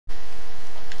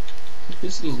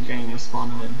This little gang is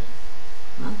spawning in.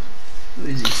 Huh? Who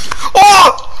is he?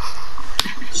 Oh!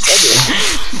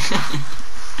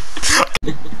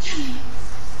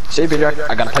 See, Peter,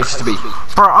 I got a place to be.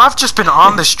 Bro, I've just been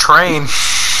on this train.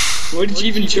 Why did you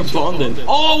even jump on then?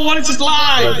 Oh, what is this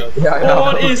lag? Yeah, I know.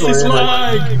 What is this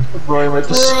lag? Brian with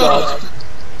the stop.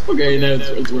 Okay, now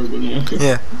it's workable now.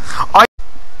 Yeah.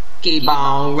 Keep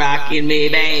on rocking me,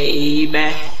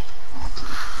 baby.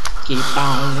 Keep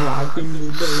on rocking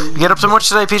me, baby. You get up to much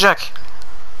today, P-Jack?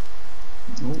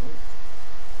 Nope.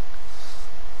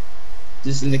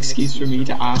 This is an excuse for me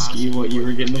to ask you what you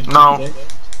were getting up to today.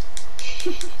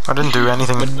 I didn't do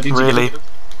anything, really.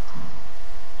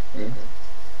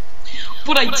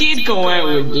 But I did go out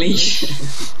with Leisha.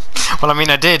 Well, I mean,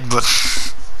 I did, but...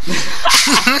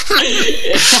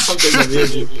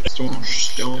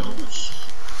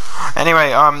 Anyway,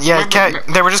 yeah,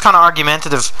 they were just kind of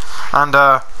argumentative, and,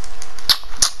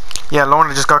 yeah,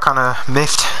 Lorna just got kind of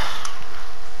miffed.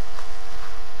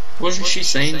 Wasn't she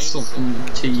saying something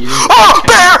to you? Oh!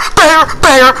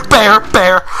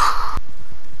 Bear!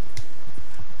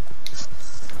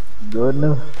 Good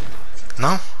enough.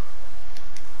 No?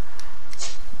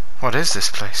 What is this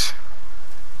place?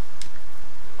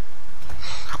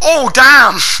 Oh,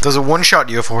 damn! Does a one-shot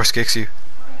you if a horse kicks you?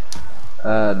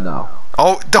 No.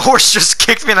 Oh, the horse just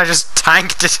kicked me and I just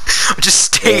tanked it. I just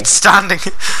stayed standing.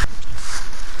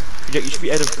 You should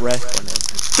be out of breath by now.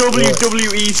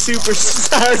 WWE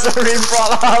superstars are in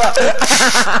Brawlhalla.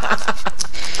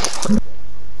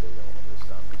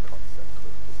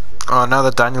 Oh, now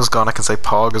that Daniel's gone, I can say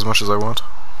Pog as much as I want.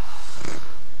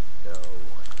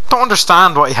 Don't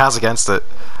understand what he has against it.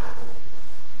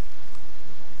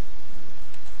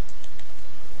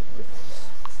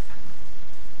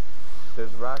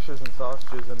 There's rashes and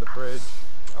sausages in the fridge.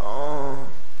 Oh.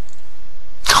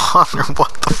 Connor,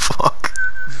 what the fuck?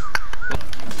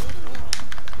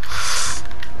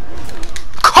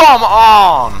 Come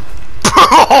on!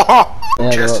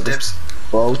 Yeah, Just dips.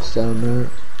 Boats down there.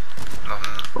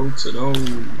 Boats of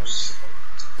those.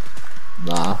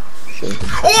 Nah. Shit.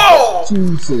 Whoa!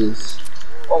 Jesus.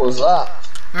 What was that?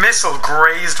 Missile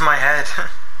grazed my head.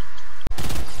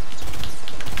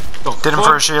 Did him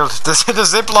for a shield. The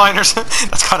zip liners.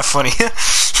 That's kind of funny.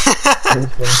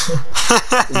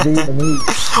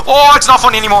 Oh, it's not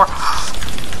funny anymore.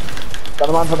 Got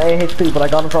him on from AHP, but I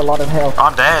got him for a lot of health.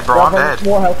 I'm dead, bro. I'm dead.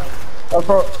 More health.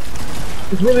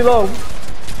 He's really low.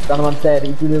 Got him on dead.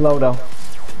 He's really low though.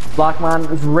 Black man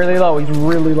is really low. He's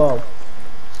really low.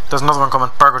 There's another one coming.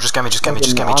 Burgo, just get me. Just don't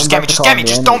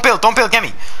build. Get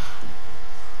me.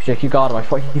 Shit, you got him.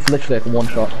 He's literally like one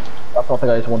shot. That's not the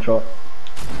guy's one shot.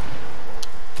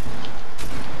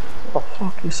 What the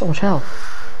fuck? He's so much health.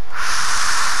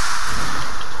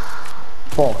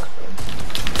 Fuck.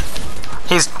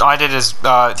 I did his,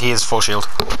 he is full shield.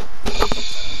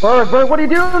 Berg, what are you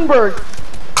doing, Berg?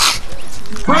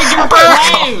 Berg, you're a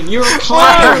clown! You're a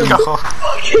clown!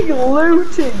 Fucking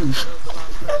looting!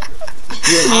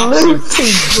 You're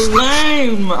looting!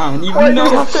 Clown, man! You've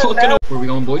no fucking... Where are we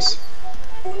going, boys?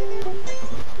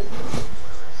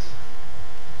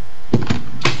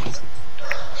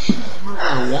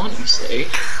 I want to say...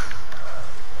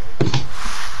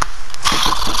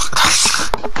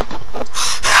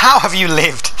 How have you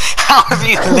lived? How have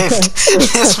you lived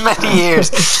this many years?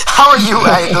 How are you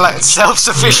a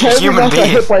self-sufficient human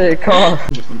being? Hit by a car.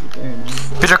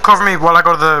 Peter, cover me while I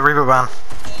go to the reboot van.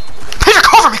 Peter,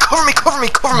 cover me! The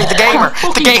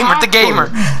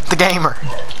gamer.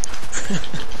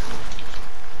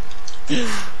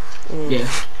 Yeah.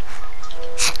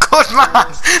 Good man.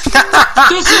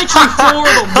 There's literally 4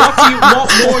 of them.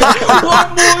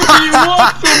 What more do you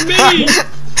want from me?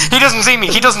 He doesn't see me.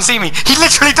 He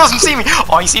literally doesn't see me.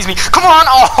 Oh, he sees me. Come on.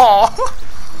 Oh.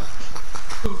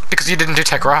 Because you didn't do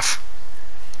tech graph.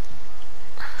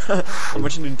 How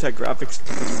much didn't tech graphics?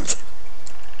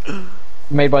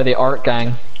 Made by the art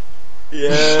gang.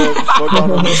 Yeah, fuck on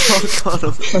him.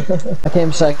 I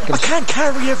came second. I can't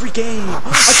carry every game. I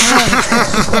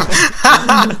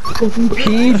can't.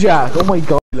 P-Jack, oh my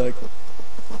god. Like,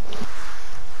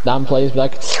 damn players,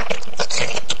 like.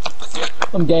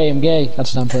 I'm gay.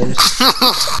 That's damn players.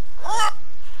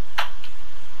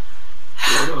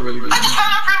 Really I just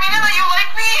found out from you that you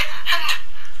like me, and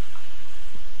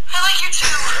I like you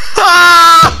too.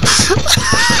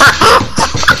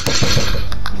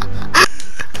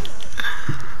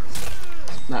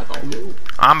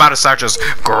 I'm about to start just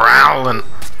growling.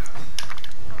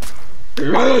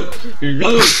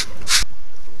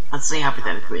 Let's say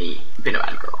hypothetically, you've been a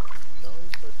bad girl.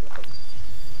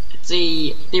 Let's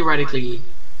say theoretically,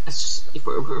 let's just if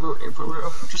we're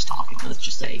just talking, let's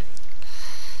just say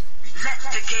Let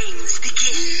the games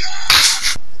begin.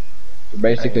 We're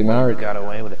basically married. Got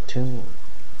away with it too.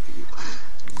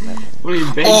 What are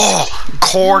you based? Oh,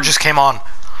 Core just came on.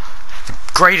 The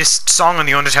greatest song on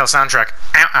the Undertale soundtrack.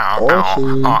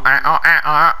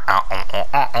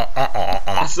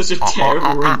 That's such a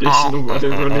terrible rendition of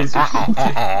whatever it is.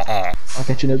 I'll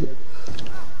get you now.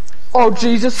 Oh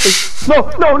Jesus!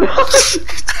 No!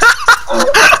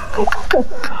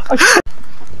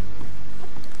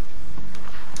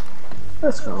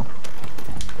 Let's go.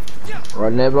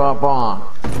 Run it up on.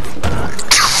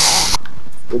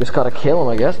 We just gotta kill him,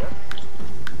 I guess.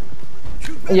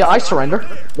 Yeah, I surrender.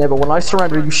 Yeah, but when I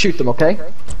surrender, you shoot them, okay?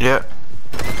 Yeah.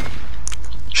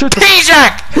 Shoot them.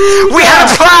 P-Jack! We had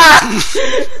a plan!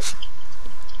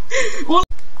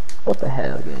 What the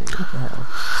hell, game? What the hell?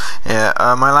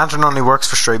 Yeah, my lantern only works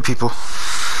for straight people.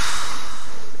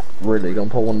 Really, gonna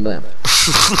pull one of them?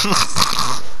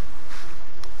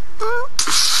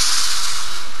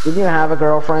 Didn't you have a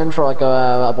girlfriend for like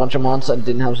a bunch of months and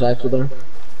didn't have sex with her?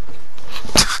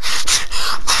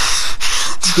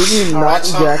 Didn't you not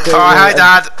ejaculate? Oh, hi,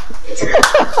 Dad.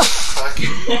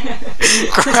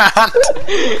 Grant.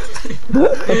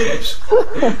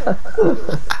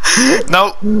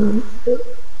 No.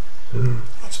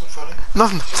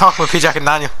 Nothing. Talking with P-Jack and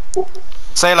Daniel.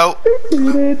 Say hello.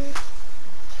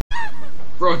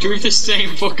 Bro, you're the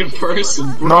same fucking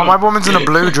person, bro. No, my woman's in a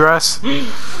blue dress.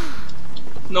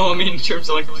 No, I mean in terms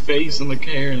of like the face and like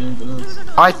hair and everything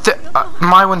else.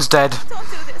 My one's dead. Don't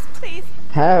do this, please.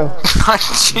 How?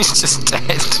 She's just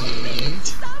dead.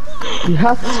 You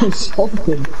have to do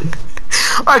something.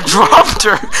 I dropped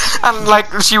her, and like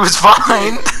she was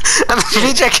fine, and the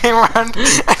PJ came around,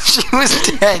 and she was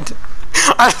dead.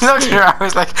 I looked at her, I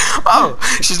was like, oh,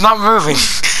 she's not moving.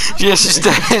 Yeah, she's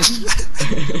dead.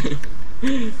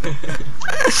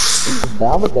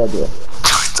 Down with that deal.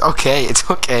 It's okay, it's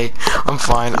okay. I'm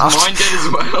fine. Mine did as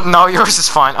well. No, yours is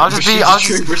fine. I'll just be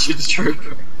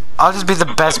the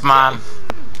best man.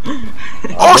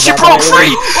 Oh, she broke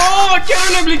free! Oh, get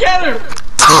her!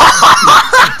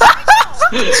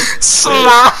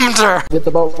 Slammed her. Get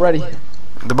the boat ready.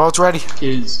 The boat's ready.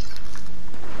 Kids.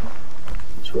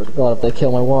 Swear to God, if they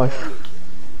kill my wife.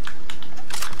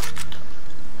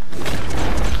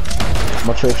 I'm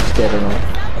not sure if she's dead or not. I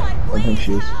don't think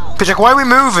she is. Pitchak, why are we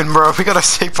moving, bro? We gotta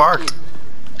stay parked.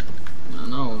 I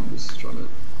know, I'm just trying to...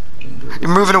 You're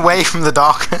moving away from the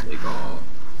dock.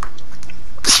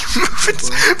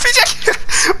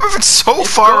 You're moving so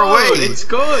far away. It's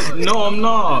good. No, I'm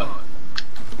not.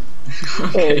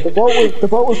 Okay. The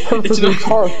boat was perfectly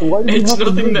parked. Why did you have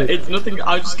to move it? It's nothing.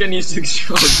 I'm just getting used to the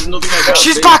show. There's nothing I got.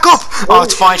 She's back up. Oh,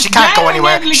 it's fine. She can't go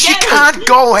anywhere. She can't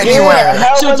go anywhere.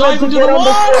 How am I meant to get on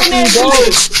the fucking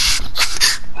boat?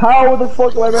 How the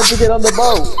fuck am I meant to get on the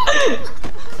boat?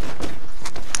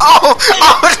 Oh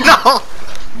no.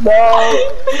 No!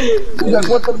 Like,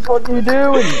 what the fuck are you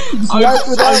doing?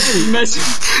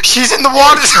 She's in the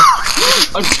water!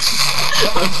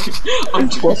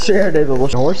 What's your hair, David?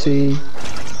 What's your horsey?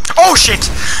 Oh shit!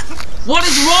 What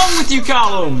is wrong with you,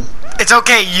 Callum? It's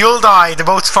okay, you'll die, the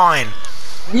boat's fine.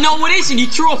 No, it isn't. You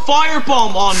threw a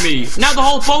firebomb on me. Now the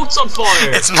whole boat's on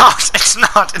fire. It's not,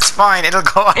 it's fine, it'll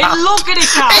go out. Hey, look at it,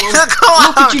 Callum. It'll go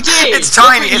look out. what you did. It's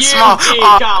tiny, it's small.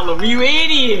 Oh. Callum, you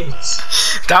idiot.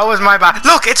 That was my bad.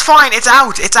 Look, it's fine, it's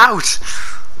out, it's out.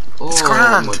 It's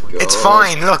grand. It's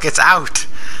fine, look, it's out.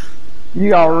 You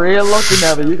got real lucky,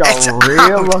 Neville. You got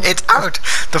real lucky. It's out.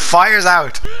 The fire's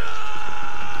out.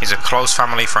 He's a close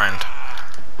family friend.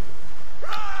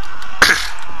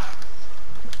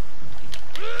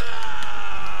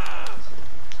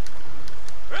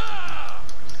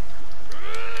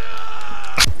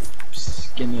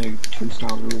 Getting a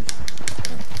 2-star roof.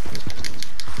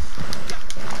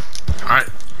 Alright.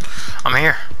 I'm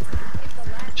here.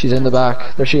 She's in the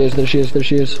back. There she is, there she is, there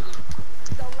she is.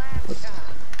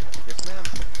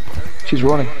 She's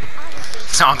running.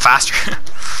 So I'm faster.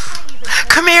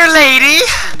 Come here, lady!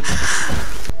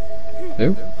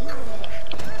 Who?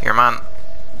 Your man.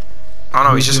 Oh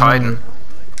no, he's just hiding.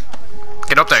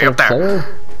 Get up there, get up there.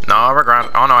 No, we're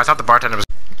grand. Oh no, I thought the bartender was...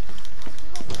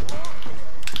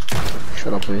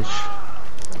 Shut up, bitch.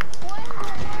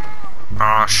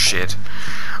 Oh shit.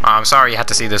 I'm sorry you had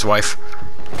to see this wife.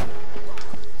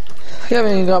 We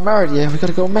haven't even got married yet. We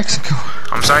gotta go to Mexico.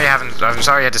 I'm sorry you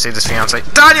had to see this fiance.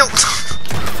 Daniel!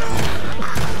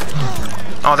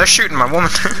 Oh, they're shooting my woman.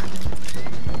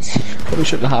 Probably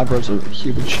shouldn't have her as a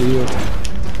human shield.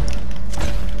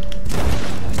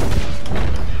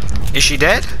 Is she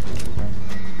dead?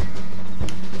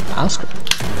 Ask her.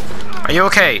 Are you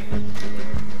okay?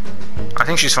 I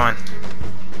think she's fine.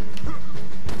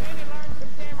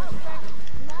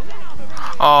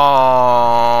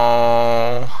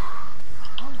 Oh.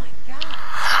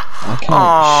 I can't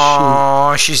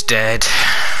Oh, she's dead. shoot.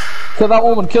 Kill that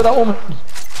woman, kill that woman.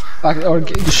 Or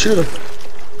just shoot her.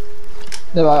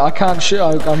 No, I can't shoot,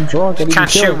 I'm drunk, I need Can't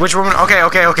to kill shoot. her. Which woman? Okay,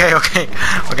 okay, okay, okay.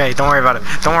 Okay, don't worry about it.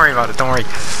 Don't worry about it. Don't worry.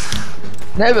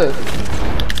 Never.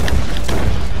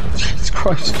 Jesus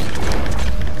Christ.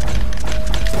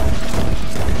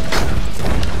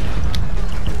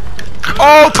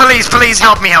 Oh, please, please,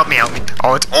 help me, help me, help me.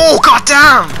 Oh, it's. Oh,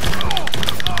 goddamn!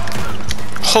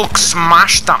 Hulk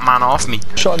smashed that man off me.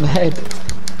 Shot in the head.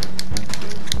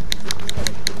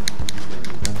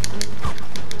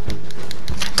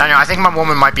 Daniel, I think my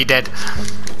woman might be dead.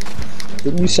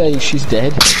 Didn't you say she's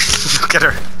dead? Look at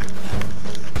her.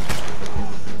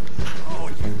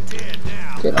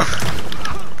 Get up.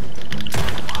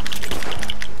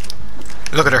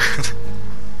 Look at her.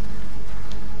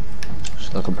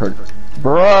 She's looking pretty.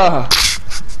 Bruh!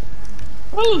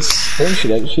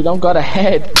 Think she don't got a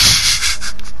head.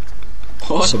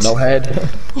 What? So no head.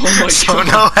 Oh my So god.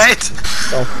 no head.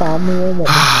 Oh, family woman.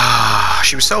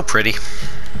 She was so pretty.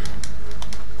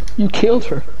 You killed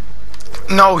her.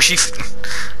 No, she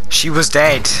was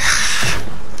dead.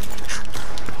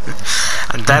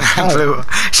 And then I blew.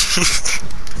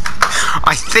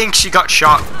 I think she got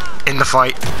shot in the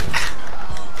fight.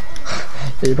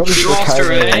 Yeah, you probably She should have lost her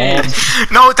carried her head. around.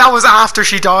 No, that was after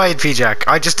she died, P-Jack.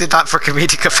 I just did that for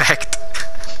comedic effect.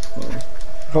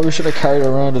 Probably should have carried her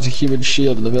around as a human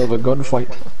shield in the middle of a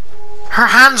gunfight. Her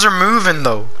hands are moving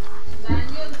though.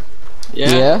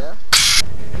 Yeah.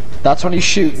 That's when you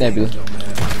shoot, Nebula.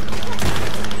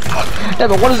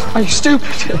 Nebula, what is? Are you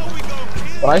stupid?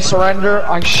 When I surrender,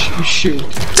 I shoot.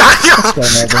 Daniel! go,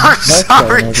 Nebula. I'm Let's go,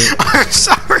 sorry. Nebula. I'm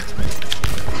sorry.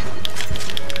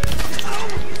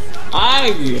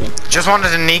 I Just wanted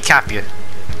to kneecap you.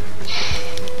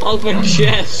 off my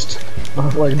chest.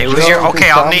 Like, It was your. drunk Okay,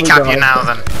 and I'll family kneecap you guy. now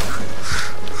then.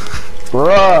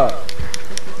 Bruh.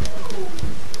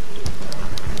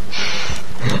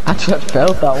 Actually, I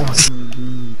felt that one.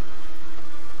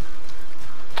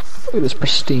 Look at this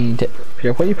pristine tip.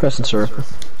 Here, what are you pressing, sir?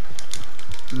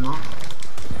 No.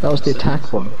 That was the attack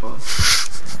button.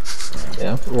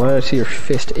 Yeah, why did I see your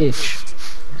fist itch?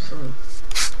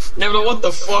 Never, what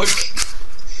the fuck?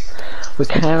 We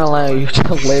can't allow you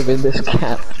to live in this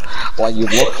camp while you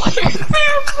look like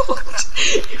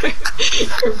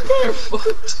You're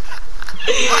barefoot.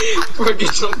 Bro,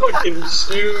 get some fucking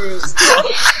shoes.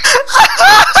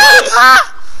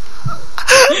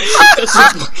 Get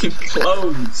some fucking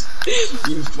clothes.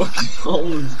 You fucking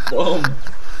homeless bum.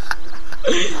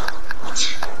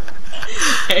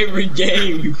 Every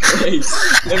game you play,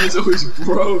 Never's always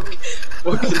broke,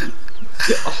 fucking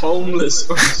homeless,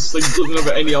 or just like doesn't have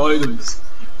any items.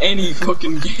 Any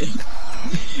fucking game.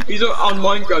 He's on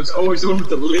Minecraft's always the one with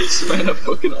the least amount of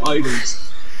fucking items.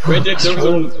 Red Dead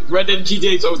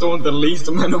GTA is always the one with the least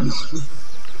amount of money.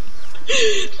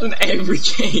 In every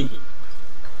game.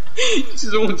 He's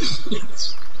the one with the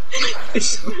least.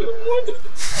 It's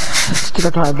Let's get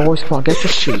our time, boys. Come on, get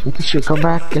your shoe. Get your shoe. Come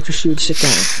back. Get your shoe and sit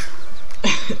down.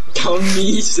 down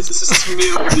knees, this is a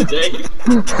meal of the day.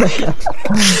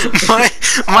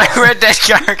 My Red Dead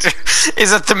character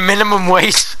is at the minimum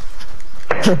weight.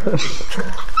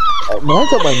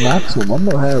 Mine's at my maximum. I'm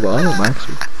not higher, but I'm at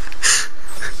maximum.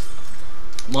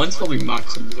 Mine's probably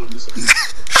maximum because I'm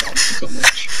just so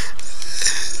much.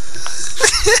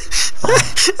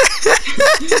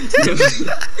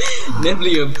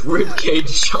 Nibbly a ribcage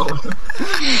shoulder.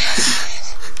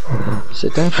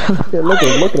 Sit down. Yeah, look at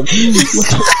him. Look at him.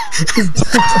 Look at him.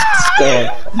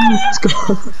 Let's go.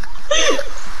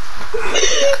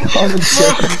 Common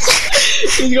sense.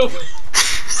 He's go.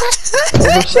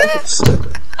 Common sense.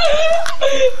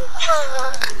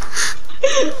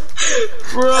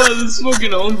 Bro, this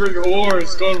fucking hungry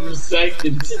horse going for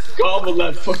seconds. Gobble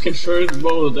that fucking first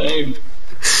bowl down.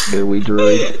 Here we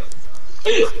droid.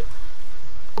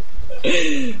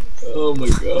 Oh my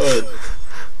god.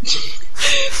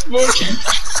 Fucking.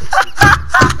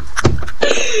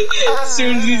 As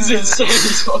soon as he's inside,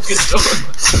 he's fucking done.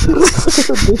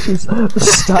 This is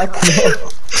stacking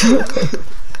up.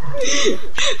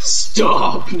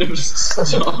 Stop! Never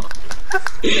stop.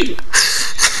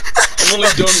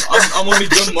 I'm only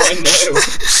done mine now.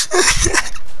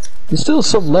 There's still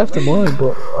some left of mine,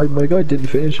 but my guy didn't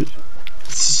finish it.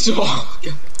 Stop!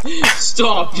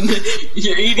 Stop!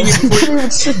 You're eating it You before can't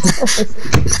even sit down.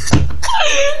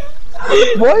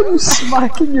 Why are you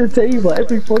smacking your table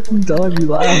every fucking time you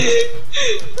laugh?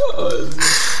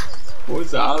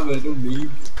 What's that? I don't need.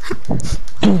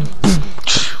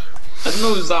 I didn't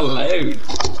know it was that loud. I'm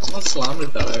not slamming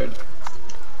it that loud.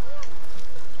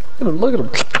 Look at him.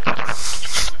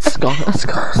 Let's go. Let's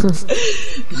go.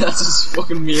 That's his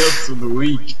fucking meals of the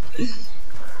week.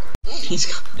 He's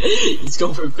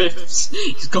going for fifths.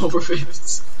 He's going for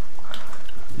fifths.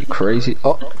 You crazy?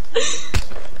 Oh.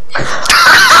 I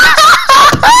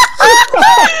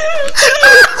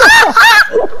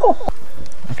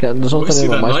can't. There's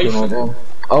nothing in my screen.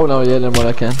 Oh no, yeah, never mind.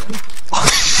 I can.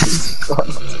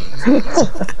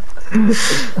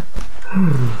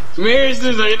 Come here,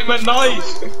 Snooze, I need my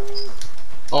knife!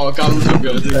 Oh, God, I'm so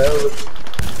good.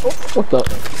 Oh, what the?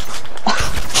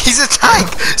 He's a tank!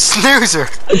 Snoozer!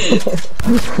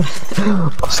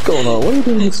 What's going on? What are you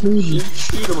doing with Snoozy?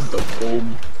 Shoot him with the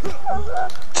bomb.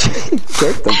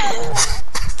 Take them.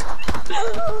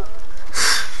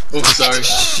 Oh, sorry.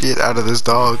 Shit out of this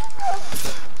dog.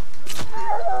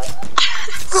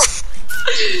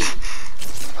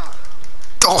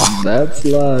 Oh. That's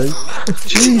live.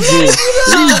 Jesus.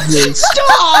 Jesus.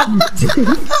 Stop!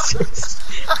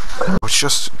 It's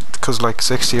just because like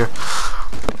 60 here.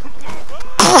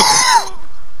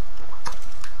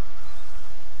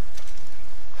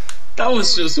 That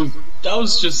was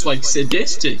just like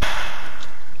sadistic.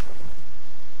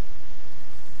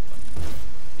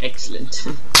 Excellent.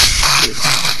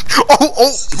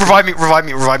 Oh, revive me,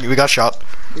 we got shot.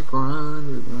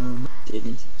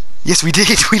 Didn't. Yes, we did,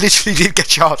 we literally did get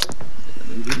shot.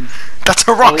 That's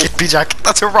a rocket, B-Jack,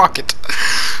 that's a rocket.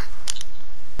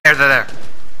 There.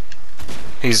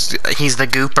 He's the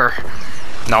gooper.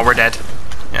 No, we're dead.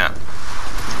 Yeah.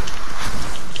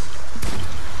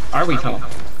 Are we, Tom?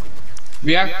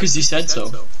 We are, because you said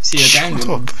so. See you down. Shut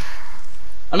up.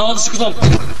 And all this goes on.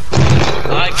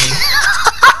 Like me.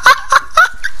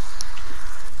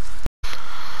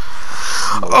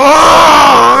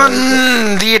 Oh,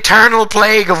 the eternal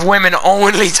plague of women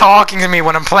only talking to me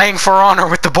when I'm playing For Honor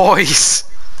with the boys.